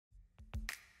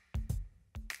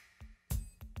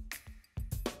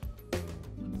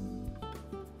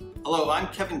Hello, I'm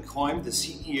Koym, the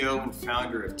CEO and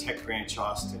founder of Tech Branch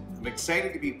Austin. I'm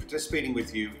excited to be participating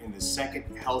with you in the second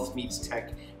Health Meets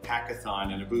Tech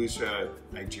Hackathon in Abuja,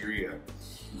 Nigeria.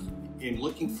 And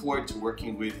looking forward to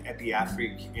working with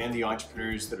EpiAFRIC and the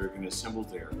entrepreneurs that are going to assemble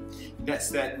there. That's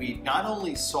that we not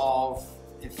only solve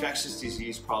infectious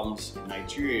disease problems in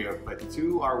Nigeria, but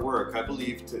through our work, I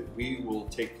believe that we will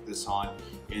take this on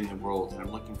in the world, and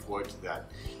I'm looking forward to that.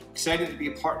 Excited to be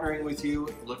partnering with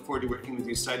you. Look forward to working with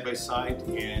you side by side,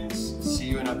 and see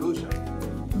you in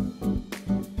Abuja.